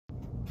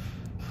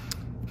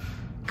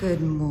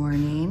Good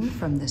morning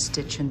from the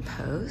Stitchin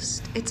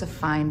Post. It's a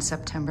fine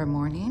September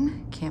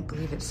morning. Can't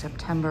believe it's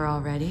September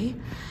already.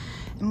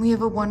 And we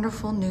have a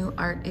wonderful new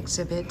art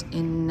exhibit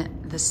in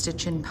the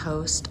Stitchin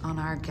Post on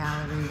our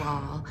gallery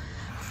wall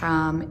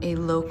from a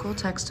local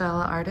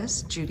textile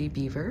artist, Judy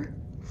Beaver.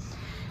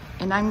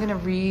 And I'm gonna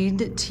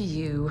read to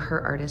you her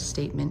artist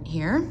statement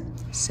here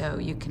so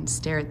you can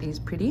stare at these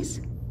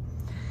pretties.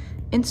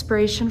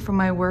 Inspiration for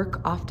my work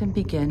often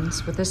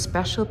begins with a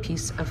special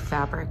piece of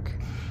fabric.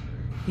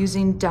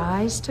 Using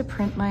dyes to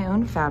print my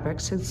own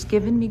fabrics has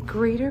given me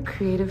greater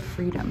creative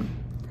freedom,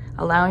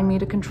 allowing me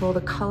to control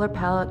the color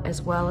palette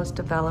as well as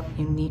develop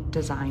unique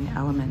design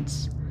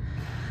elements.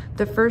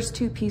 The first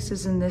two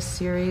pieces in this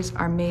series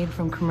are made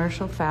from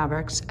commercial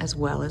fabrics as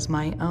well as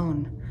my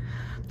own.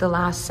 The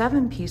last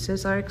 7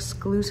 pieces are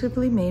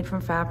exclusively made from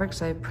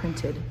fabrics I've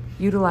printed,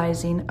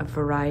 utilizing a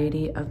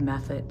variety of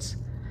methods,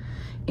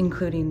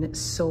 including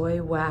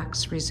soy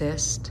wax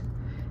resist,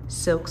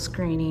 silk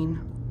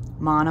screening,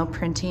 mono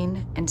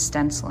printing, and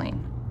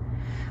stenciling.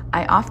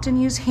 I often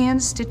use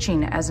hand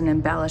stitching as an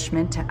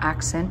embellishment to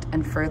accent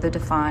and further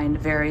define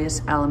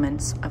various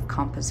elements of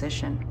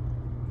composition.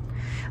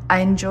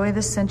 I enjoy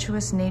the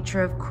sensuous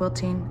nature of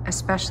quilting,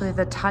 especially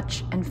the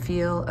touch and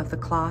feel of the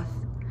cloth.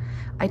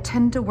 I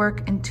tend to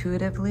work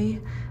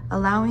intuitively,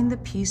 allowing the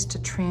piece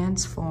to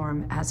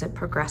transform as it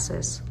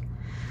progresses.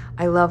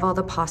 I love all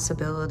the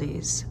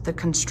possibilities, the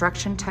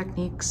construction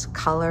techniques,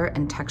 color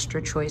and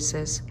texture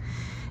choices,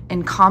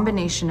 and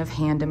combination of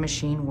hand and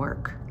machine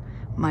work.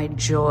 My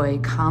joy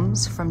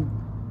comes from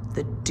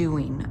the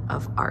doing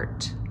of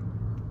art.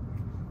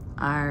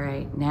 All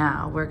right,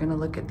 now we're gonna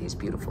look at these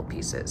beautiful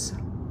pieces.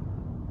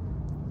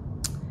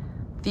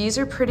 These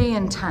are pretty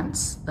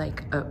intense,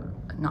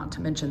 not to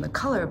mention the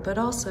color, but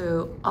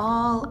also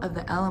all of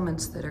the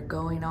elements that are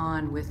going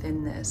on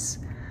within this.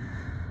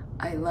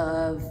 I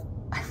love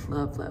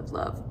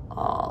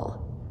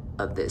all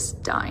of this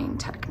dyeing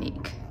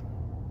technique.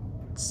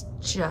 It's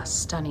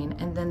just stunning.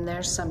 And then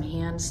there's some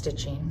hand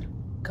stitching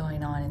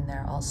going on in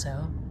there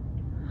also.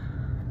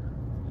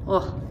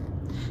 Oh,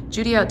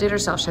 Judy outdid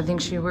herself. I think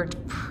she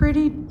worked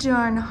pretty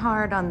darn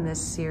hard on this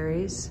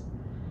series.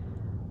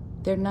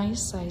 They're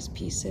nice size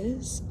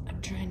pieces. I'm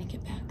trying to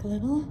get back a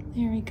little.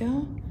 There we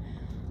go.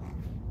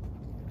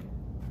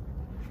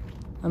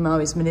 I'm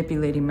always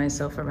manipulating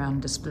myself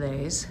around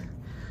displays.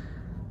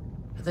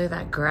 They're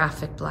that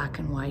graphic black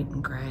and white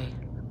and gray.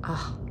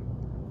 Oh,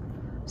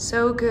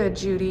 so good,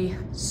 Judy,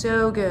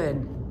 so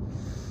good.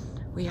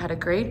 We had a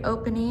great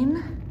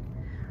opening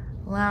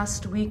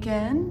last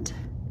weekend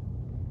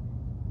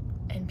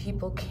and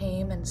people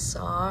came and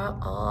saw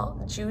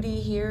all Judy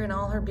here and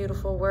all her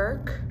beautiful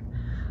work.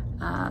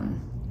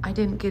 I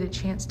didn't get a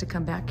chance to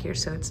come back here,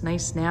 so it's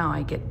nice now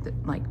I get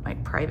my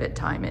private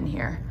time in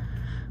here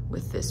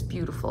with this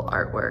beautiful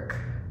artwork.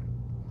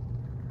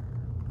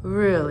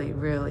 Really,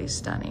 really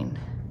stunning.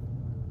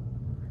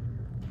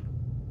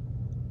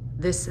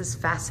 This is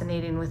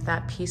fascinating with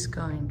that piece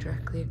going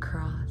directly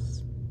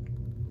across.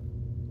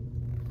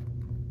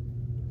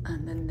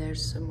 And then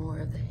there's some more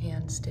of the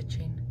hand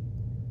stitching.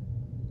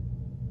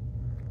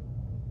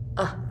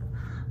 Oh,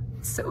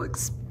 so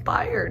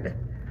inspired.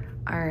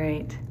 All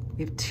right,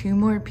 we have 2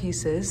 more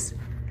pieces.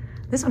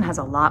 This one has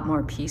a lot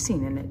more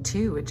piecing in it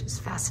too, which is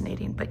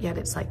fascinating, but yet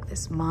it's like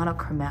this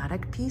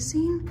monochromatic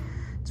piecing.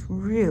 It's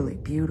really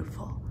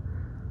beautiful.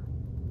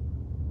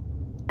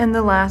 And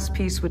the last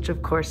piece, which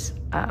of course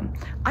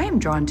I am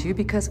drawn to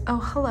because, oh,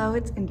 hello,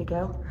 it's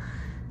indigo.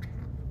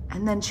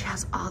 And then she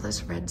has all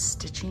this red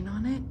stitching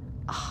on it.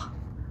 Oh,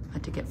 I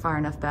had to get far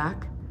enough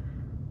back.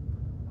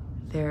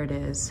 There it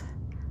is.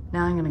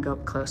 Now I'm gonna go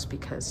up close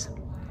because,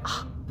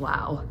 oh,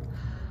 wow.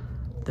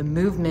 The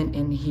movement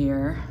in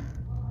here.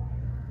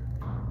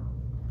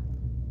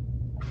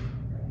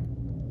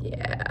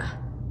 Yeah.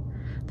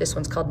 This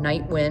one's called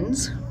Night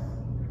Winds.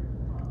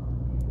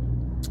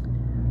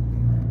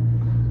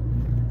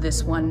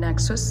 This one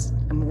next to us,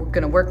 I'm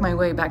gonna work my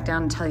way back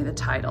down and tell you the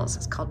titles.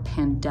 It's called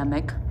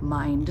Pandemic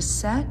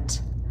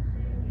Mindset.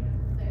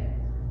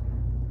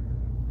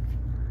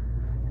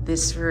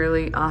 This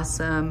really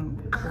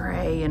awesome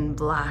gray and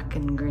black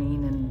and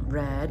green and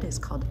red is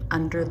called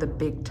Under the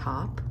Big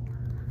Top.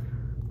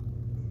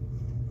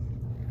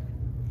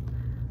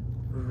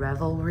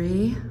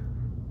 Revelry.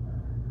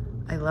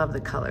 I love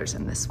the colors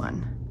in this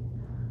one.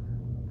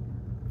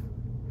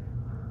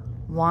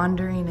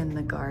 Wandering in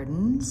the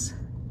Gardens.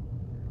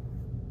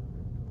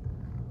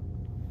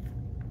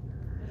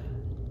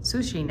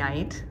 Sushi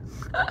Night.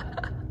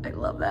 I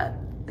love that.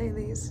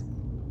 Ladies,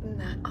 isn't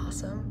that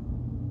awesome?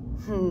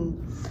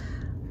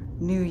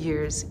 New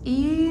Year's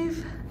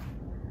Eve.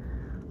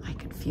 I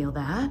could feel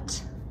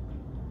that.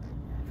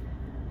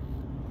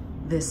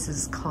 This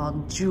is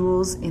called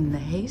Jewels in the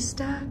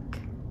Haystack.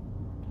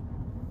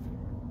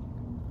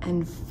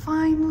 And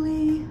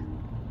finally,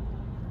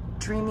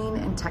 Dreaming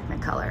in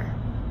Technicolor.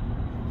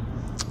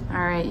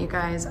 All right, you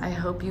guys, I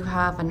hope you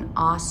have an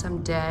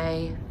awesome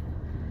day.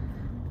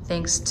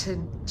 Thanks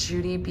to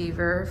Judy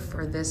Beaver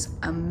for this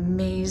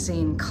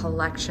amazing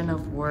collection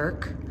of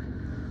work.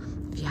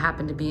 If you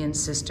happen to be in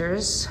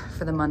Sisters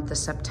for the month of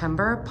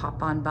September,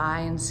 pop on by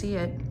and see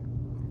it.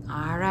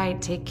 All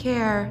right, take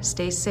care,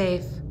 stay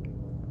safe.